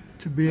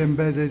to be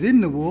embedded in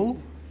the wall,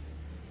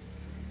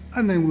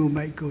 and then we'll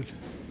make good.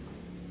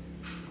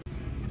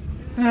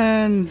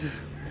 And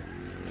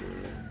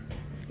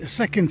the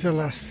second to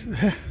last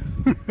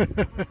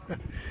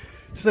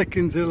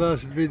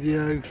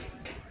video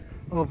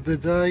of the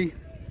day,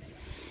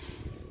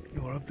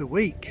 or of the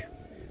week.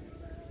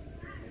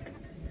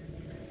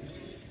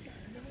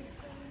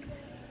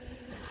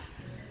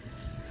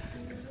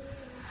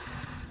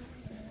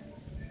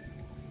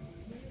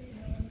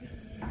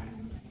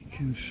 You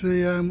can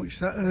see how much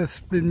that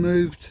earth's been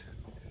moved,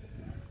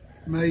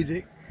 made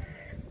it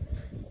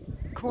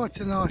quite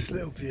a nice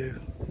little view.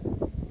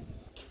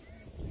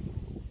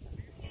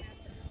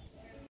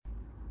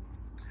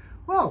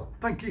 Well,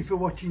 thank you for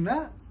watching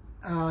that.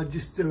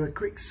 Just do a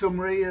quick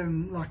summary,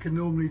 and like I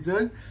normally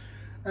do.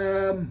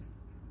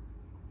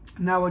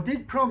 Now I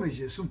did promise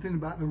you something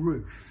about the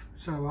roof,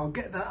 so I'll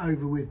get that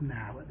over with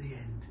now at the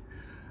end.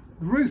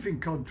 The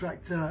roofing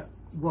contractor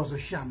was a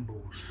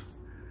shambles.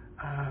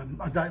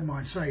 I don't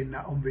mind saying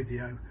that on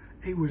video.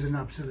 It was an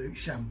absolute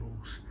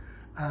shambles.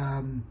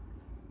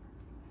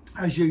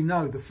 As you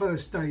know, the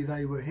first day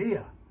they were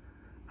here,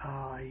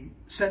 I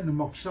sent them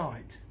off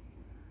site.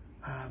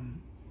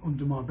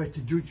 Under my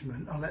better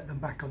judgment, I let them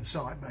back on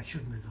site, but I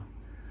shouldn't have done,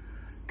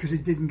 because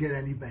it didn't get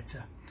any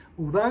better.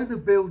 Although the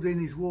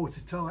building is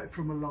watertight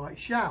from a light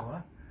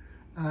shower,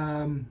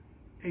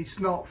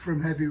 it's not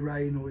from heavy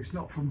rain, or it's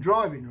not from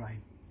driving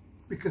rain,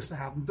 because they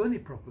haven't done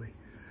it properly.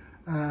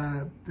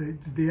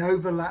 The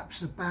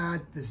overlaps are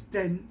bad, there's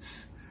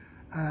dents,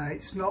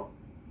 it's not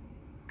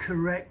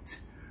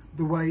correct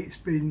the way it's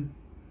been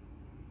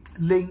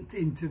linked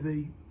into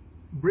the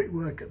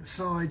brickwork at the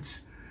sides.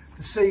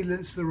 The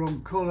sealant's the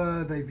wrong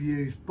colour, they've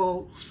used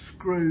bolts,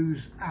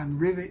 screws and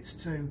rivets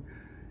to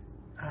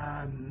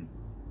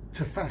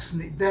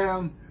fasten it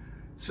down,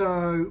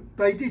 So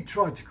they did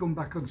try to come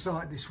back on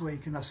site this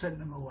week and I sent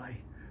them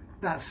away.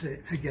 That's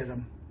it, forget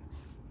them.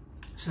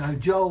 So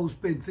Joel's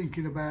been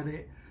thinking about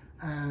it,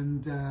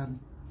 and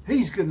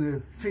he's going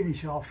to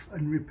finish off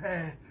and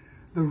repair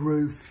the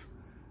roof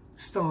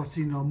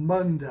starting on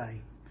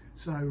Monday.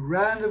 So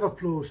round of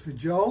applause for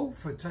Joel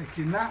for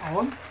taking that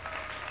on.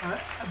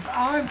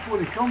 I'm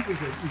fully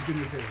confident he's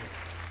going to do it.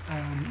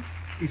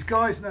 His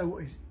guys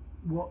know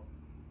what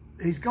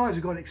his guys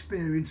have got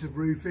experience of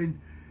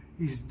roofing.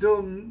 He's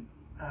done.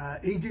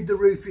 He did the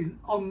roofing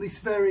on this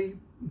very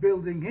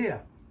building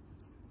here,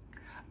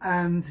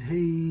 and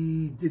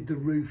he did the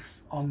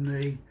roof on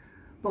the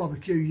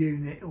barbecue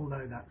unit.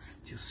 Although that's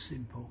just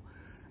simple.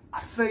 I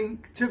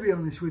think, to be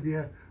honest with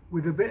you,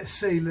 with a bit of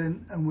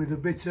sealant and with a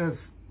bit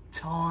of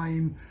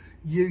time,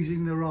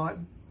 using the right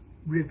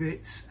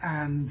rivets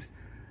and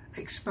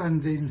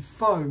expanding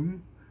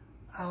foam,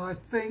 I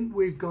think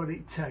we've got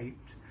it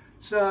taped.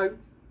 So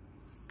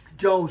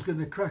Joel's going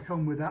to crack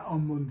on with that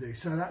on Monday.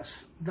 So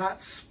that's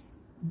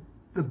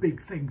the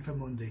big thing for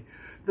Monday.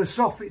 The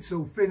soffit's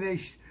all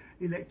finished.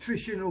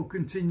 Electrician will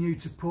continue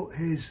to put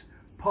his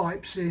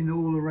pipes in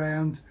all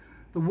around.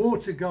 The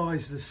water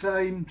guy's the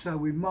same, so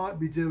we might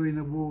be doing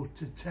a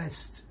water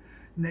test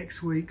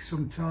next week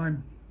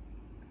sometime.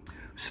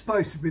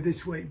 Supposed to be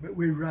this week, but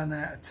we ran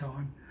out of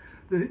time.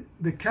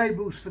 The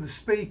cables for the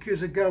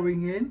speakers are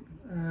going in.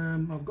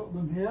 I've got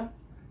them here.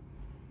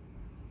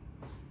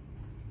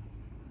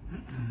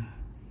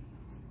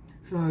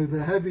 So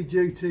the heavy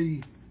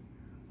duty,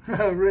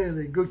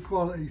 really good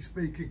quality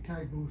speaker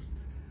cables.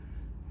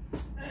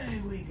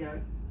 There we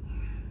go.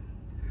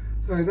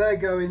 So they're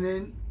going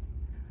in.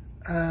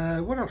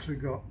 What else we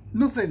got?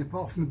 Nothing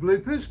apart from the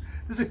bloopers.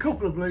 There's a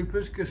couple of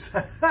bloopers because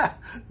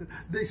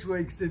this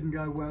week's didn't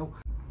go well.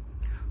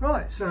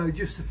 Right, so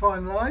just to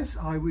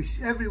finalise, I wish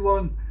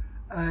everyone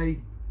a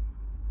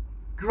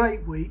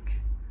great week,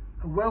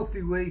 a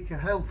wealthy week, a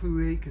healthy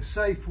week, a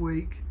safe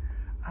week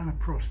and a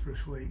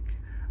prosperous week.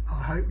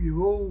 I hope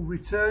you all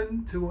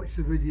return to watch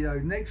the video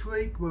next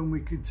week when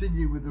we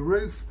continue with the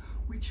roof,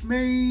 which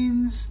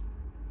means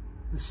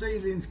the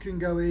ceilings can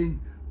go in,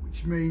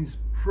 which means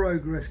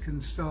progress can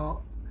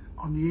start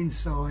on the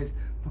inside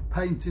for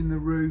painting the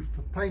roof,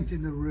 for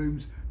painting the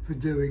rooms, for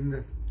doing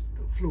the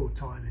floor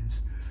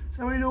tilings.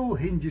 So it all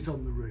hinges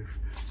on the roof.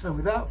 So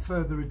without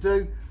further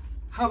ado,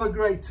 have a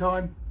great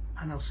time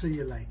and I'll see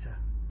you later.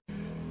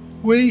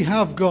 We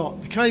have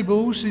got the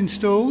cables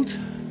installed.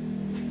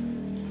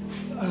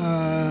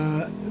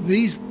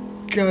 These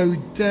go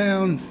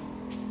down,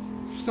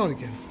 start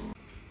again.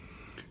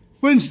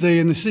 Wednesday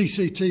in the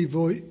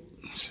CCTV.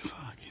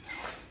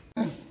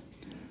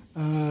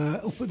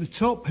 Up at the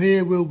top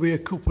here will be a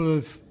couple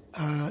of,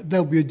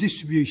 there'll be a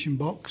distribution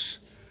box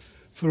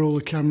for all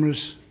the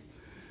cameras.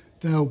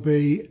 There'll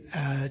be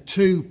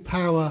two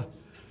power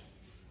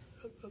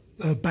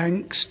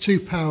banks,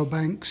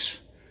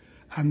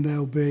 and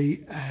there'll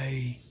be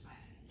a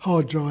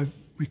hard drive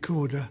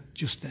recorder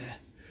just there.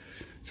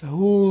 So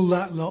all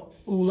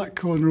that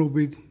corner will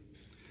be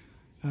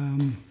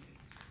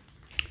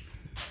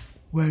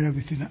where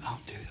everything. I'll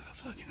do that. I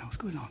fucking know what's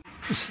going on.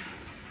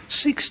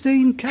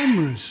 16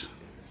 cameras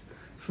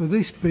for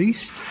this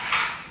beast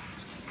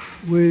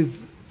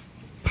with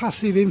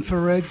passive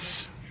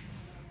infrareds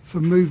for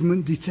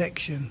movement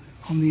detection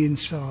on the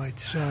inside.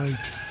 So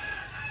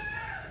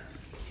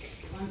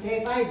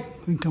I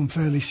think I'm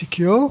fairly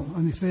secure,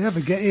 and if they ever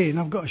get in,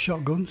 I've got a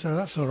shotgun, so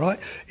that's all right.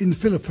 In the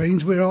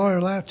Philippines, we are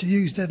allowed to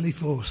use deadly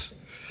force.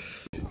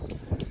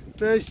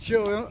 There's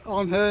Joy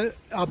on her.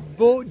 I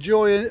bought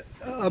Joy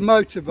a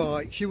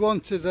motorbike. She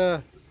wanted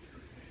a.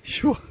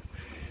 She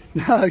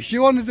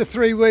wanted a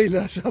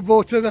three-wheeler, so I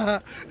bought her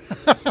that.